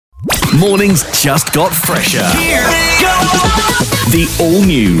Mornings just got fresher. Here we go. The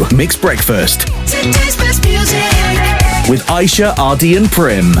all-new Mixed Breakfast. Today's best music. With Aishah, Ardi and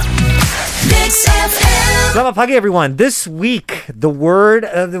Prem. Mix FM. Selamat pagi, everyone. This week, the word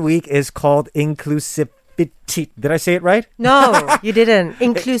of the week is called inclusivity. Did I say it right? No, you didn't.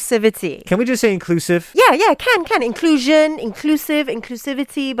 Inclusivity. Can we just say inclusive? Yeah, can. Inclusion, inclusive,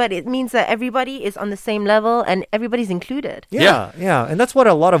 inclusivity, but it means that everybody is on the same level and everybody's included. Yeah. And that's what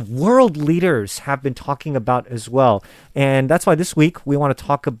a lot of world leaders have been talking about as well. And that's why this week we want to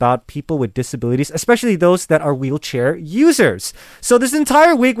talk about people with disabilities, especially those that are wheelchair users. So this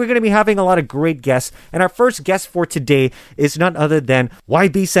entire week we're going to be having a lot of great guests. And our first guest for today is none other than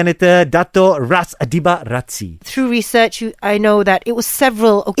YB Senator Datuk Ras Adiba Radzi. Through research, I know that it was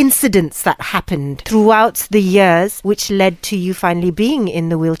several incidents that happened throughout the years which led to you finally being in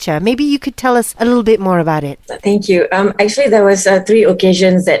the wheelchair. Maybe you could tell us a little bit more about it. Thank you. Actually, there was 3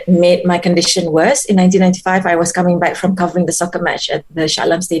 occasions that made my condition worse. In 1995, I was coming back from covering the soccer match at the Shah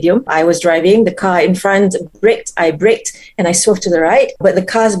Alam Stadium. I was driving, the car in front braked, I braked and I swerved to the right. But the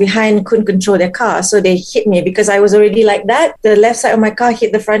cars behind couldn't control their car, so they hit me because I was already like that. The left side of my car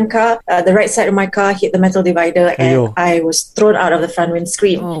hit the front car, the right side of my car hit the metal divider, and I was thrown out of the front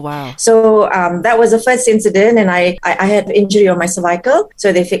windscreen. Oh, wow. So that was the first incident, and I had injury on my cervical,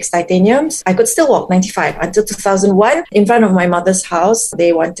 so they fixed titaniums. I could still walk 95 until 2001. In front of my mother's house,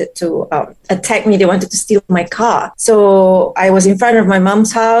 they wanted to attack me. They wanted to steal my car. So I was in front of my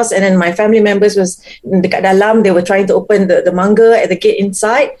mom's house, and then my family members was dekat dalam. They were trying to open the mangga at the gate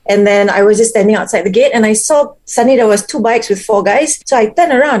inside, and then I was just standing outside the gate, and I saw suddenly there was 2 bikes with 4 guys. So I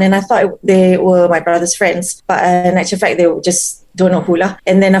turned around and I thought they were my brother's friends, but in actual fact they were just don't know who lah.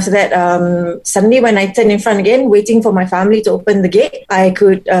 And then after that, suddenly when I turned in front again, waiting for my family to open the gate, I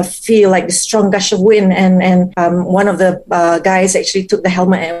could feel like the strong gush of wind, and one of the guys actually took the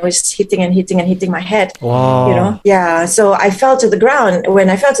helmet and was hitting my head. Wow. You know, yeah. So I fell to the ground. When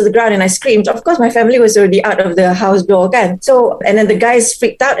I fell to the ground and I screamed, of course my family was already out of the house door again. So and then the guys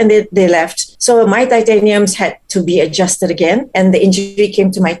freaked out and they left. So my titaniums had to be adjusted again, and the injury came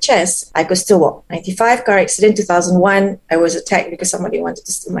to my chest. I could still walk. 95 car accident. 2001 I was attacked because somebody wanted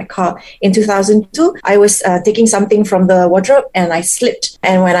to steal my car. In 2002, I was taking something from the wardrobe and I slipped.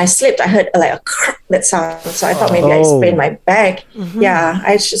 And when I slipped, I heard like a crack, that sound. So I thought maybe I sprained my back. Mm-hmm.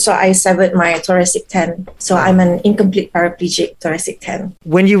 Yeah, so I severed my thoracic 10. So I'm an incomplete paraplegic thoracic 10.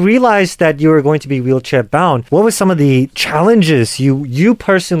 When you realized that you were going to be wheelchair bound, what were some of the challenges you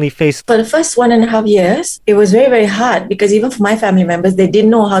personally faced? For the first 1.5 years, it was very, very hard because even for my family members, they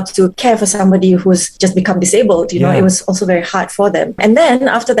didn't know how to care for somebody who's just become disabled. You know, it was also very hard for them. And then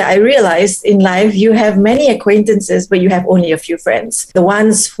after that, I realized in life, you have many acquaintances, but you have only a few friends. The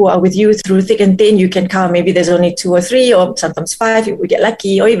ones who are with you through thick and thin, you can count. Maybe there's only 2 or 3 or sometimes 5 if we get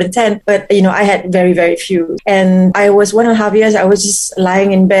lucky, or even 10. But, you know, I had very, very few. And I was 1.5 years, I was just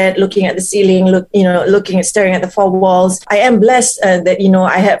lying in bed, looking at the ceiling, staring at the 4 walls. I am blessed that, you know,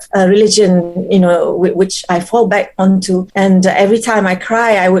 I have a religion, you know, which I fall back onto. And every time I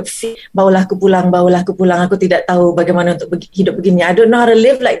cry, I would feel, bawalah aku pulang, aku tidak tahu bagaimana untuk hidup begini. I don't know how to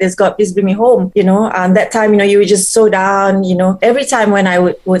live like this. God, please bring me home. You know, and that time, you know, you were just so down. You know, every time when I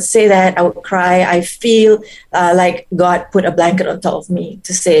would say that, I would cry. I feel like God put a blanket on top of me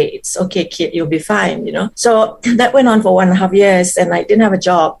to say, it's okay, kid, you'll be fine. You know, so that went on for 1.5 years, and I didn't have a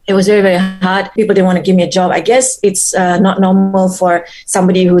job. It was very, very hard. People didn't want to give me a job. I guess it's not normal for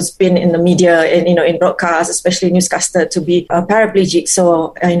somebody who's been in the media and, you know, in broadcast, especially newscaster, to be paraplegic.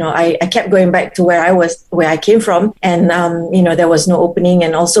 So you know, I kept going back to where I came from, and you know, there was no opening,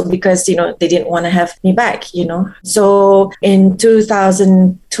 and also because, you know, they didn't want to have me back, you know. So in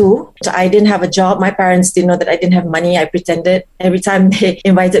 2002, I didn't have a job. My parents didn't know that I didn't have money. I pretended. Every time they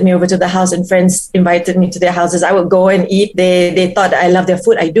invited me over to the house and friends invited me to their houses, I would go and eat. They thought I love their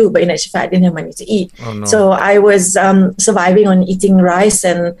food. I do, but in actual fact, I didn't have money to eat. Oh, no. So I was surviving on eating rice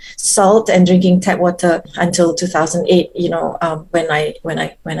and salt and drinking tap water until 2008. You know, when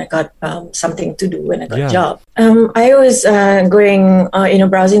I got something to do, when I got a job. I was going, you know,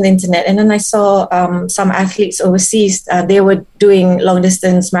 browsing the internet, and then I saw some athletes overseas. They were doing long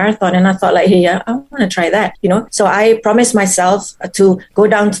distance marathon, and I thought like, hey, I want to try that, you know. So I promised myself to go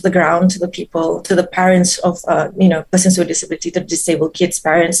down to the ground, to the people, to the parents of you know, persons with disability, to disabled kids'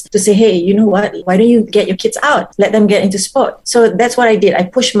 parents, to say, hey, you know what? Why don't you get your kids out? Let them get into sport. So that's what I did. I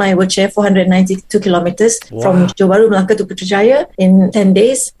pushed my wheelchair 492 kilometers from Johor Bahru, Melaka to Putrajaya in 10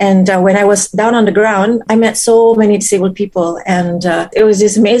 days. And when I was down on the ground, I met so many disabled people, and it was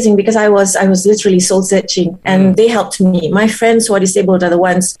just amazing because I was literally soul searching, and they helped me. My friends who are disabled are the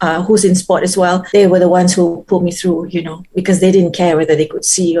ones who's in sport as well. They were the ones who pulled me through, because they didn't care whether they could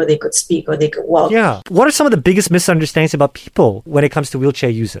see or they could speak or they could walk. Yeah. What are some of the biggest misunderstandings about people when it comes to wheelchair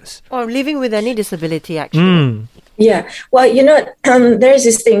users? Or living with any disability, actually. Yeah. Well, there's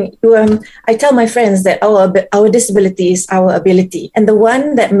this thing. I tell my friends that our disability is our ability. And the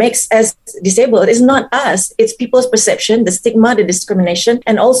one that makes us disabled is not us. It's people's perception, the stigma, the discrimination,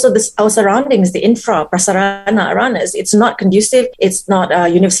 and also our surroundings, the prasarana around us. It's not conducive. It's not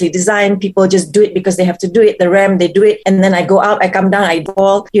universally designed. People just do it because they have to do it. The ramp, they do it. And then I go out, I come down, I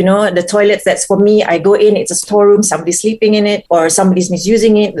fall. The toilets, that's for me. I go in, it's a storeroom. Somebody's sleeping in it or somebody's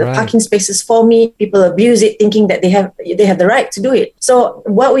misusing it. The parking spaces for me. People abuse it thinking that they have the right to do it. So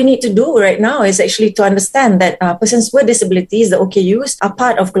what we need to do right now is actually to understand that persons with disabilities, the OKUs, are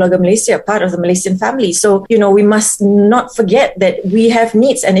part of Keluarga Malaysia, part of the Malaysian family. So, we must not forget that we have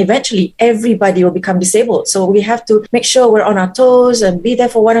needs and eventually everybody will become disabled. So we have to make sure we're on our toes and be there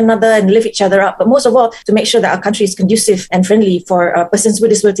for one another and lift each other up. But most of all, to make sure that our country is conducive and friendly for persons with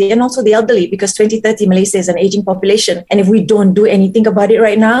disability and also the elderly, because 2030 Malaysia is an aging population. And if we don't do anything about it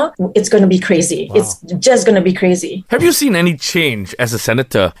right now, it's going to be crazy. Wow. It's just going to be crazy. Have you seen any change as a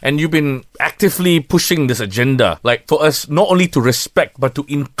senator? And you've been actively pushing this agenda, like for us not only to respect but to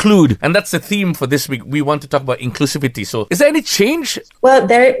include. And that's the theme for this week. We want to talk about inclusivity. So is there any change? Well,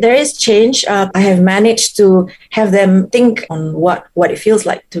 there is change. I have managed to have them think on what it feels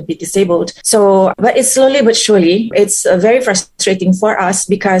like to be disabled. So, but it's slowly but surely. It's very frustrating for us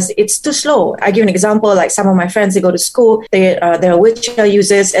because it's too slow. I give an example, like some of my friends, they go to school, they're wheelchair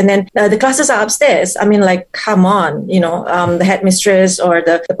users, and then the classes are upstairs. I mean, like, come on, the headmistress or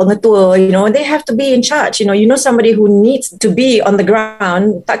the pengetua, they have to be in charge. Somebody who needs to be on the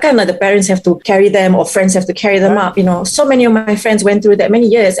ground, takkan the parents have to carry them or friends have to carry them up. So many of my friends went through that many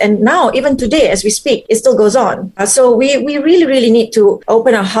years. And now, even today, as we speak, it still goes on. So we really, really need to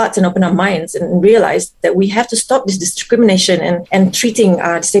open our hearts and open our minds and realize that we have to stop this discrimination and treating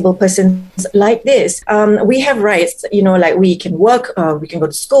disabled persons like this. We have rights, like we can work, we can go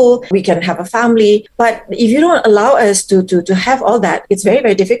to school, we can have a family. But if you don't allow us to have all that, it's very,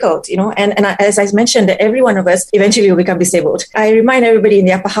 very difficult, and as I mentioned, that every one of us eventually will become disabled. I remind everybody in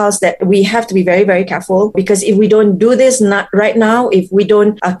the upper house that we have to be very, very careful, because if we don't do this not right now, if we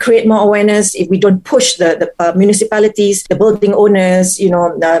don't create more awareness, if we don't push the municipalities, the building owners,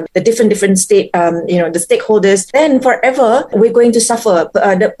 the different state, the stakeholders, then forever we're going to suffer.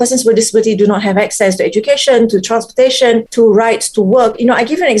 The persons with disability do not have access to education, to transportation, to rights, to work. I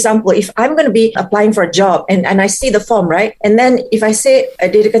give you an example. If I'm going to be applying for a job and I see the form, right? And then if I say,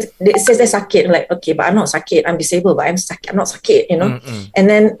 it says they're sakit, I'm like, okay, but I'm not sakit, I'm disabled, but I'm not sakit, And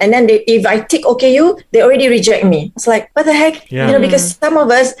then if I tick OKU, they already reject me. It's like, what the heck? Because some of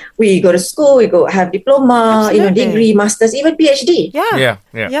us, we go to school, we go have diploma, degree, masters, even PhD.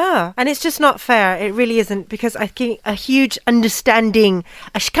 Yeah. And it's just not fair. It really isn't, because I think a huge understanding,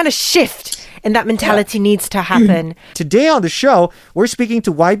 a kind of shift in that mentality needs to happen. Today on the show, we're speaking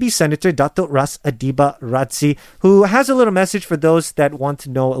to YB Senator Datuk Ras Adiba Radzi, who has a little message for those that want to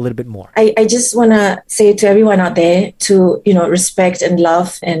know a little bit more. I just want to say to everyone out there to, respect and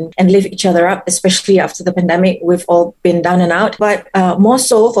love and lift each other up, especially after the pandemic. We've all been down and out, but more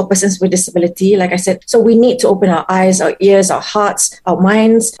so for persons with disability, like I said. So we need to open our eyes, our ears, our hearts, our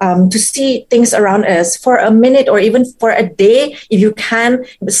minds to see things around us for a minute or even for a day. If you can,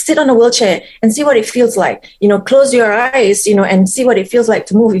 sit on a wheelchair and see what it feels like. Close your eyes, and see what it feels like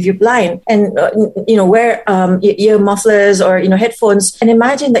to move if you're blind, and wear ear mufflers or headphones, and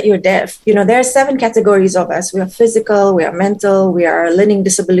imagine that you're deaf. There are 7 categories of us. We are physical, we are mental, we are learning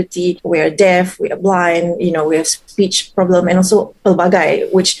disability, we are deaf, we are blind, we have speech problem, and also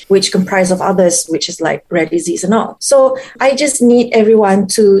pelbagai, which comprise of others, which is like rare disease and all. So I just need everyone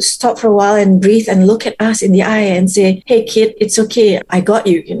to stop for a while and breathe and look at us in the eye and say, hey kid, it's okay, I got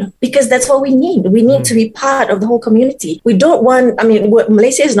you, because that's what we need. We need to be part of the whole community. We don't want,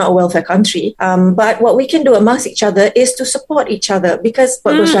 Malaysia is not a welfare country, but what we can do amongst each other is to support each other, because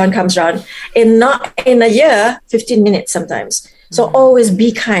what goes around comes around. Not in a year, 15 minutes sometimes. So always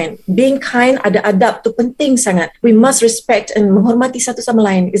be kind. Being kind, ada adab tu penting sangat. We must respect and menghormati satu sama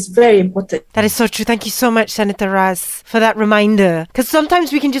lain. It's very important. That is so true. Thank you so much, Senator Ras, for that reminder. Because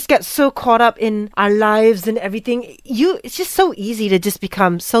sometimes we can just get so caught up in our lives and everything. It's just so easy to just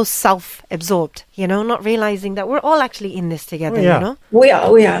become so self-absorbed, not realizing that we're all actually in this together, We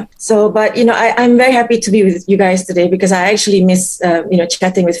are. So, but, I'm very happy to be with you guys today, because I actually miss,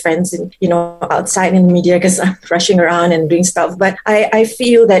 chatting with friends and, outside in the media, because I'm rushing around and doing stuff. But I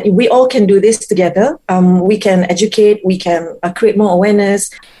feel that we all can do this together. We can educate, we can create more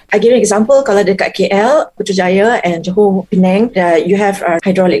awareness. I give you an example. Kalau dekat KL, Putrajaya and Johor Penang, you have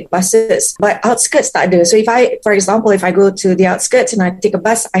hydraulic buses, but outskirts tak ada. So for example, if I go to the outskirts and I take a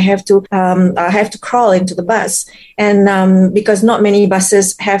bus, I have to crawl into the bus, and because not many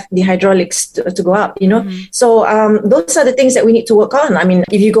buses have the hydraulics to go up, So those are the things that we need to work on. I mean,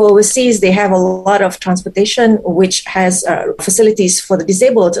 if you go overseas, they have a lot of transportation which has facilities for the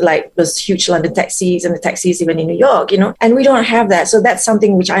disabled, like those huge London taxis and the taxis even in New York, and we don't have that. So that's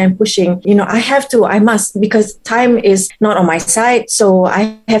something which I am pushing. I must, because time is not on my side. So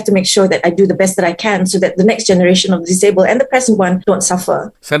I have to make sure that I do the best that I can so that the next generation of disabled and the present one don't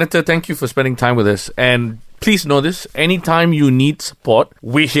suffer. Senator, thank you for spending time with us. And please know this, anytime you need support,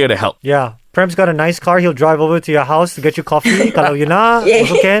 we're here to help. Yeah. Prem's got a nice car. He'll drive over to your house to get you coffee. Kalau you na,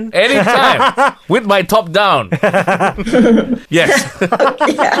 also can. Anytime. With my top down. Yes.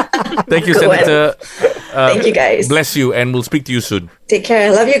 Thank you, Senator. Thank you, guys. Bless you, and we'll speak to you soon. Take care.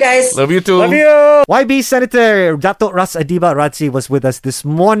 Love you guys. Love you too. Love you. YB Senator Datuk Ras Adiba Radzi was with us this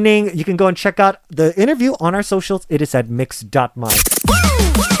morning. You can go and check out the interview on our socials. It is at mix.my.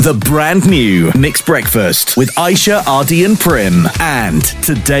 The brand new Mixed Breakfast with Aishah, Ardy and Prem, and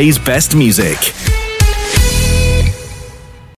today's best music.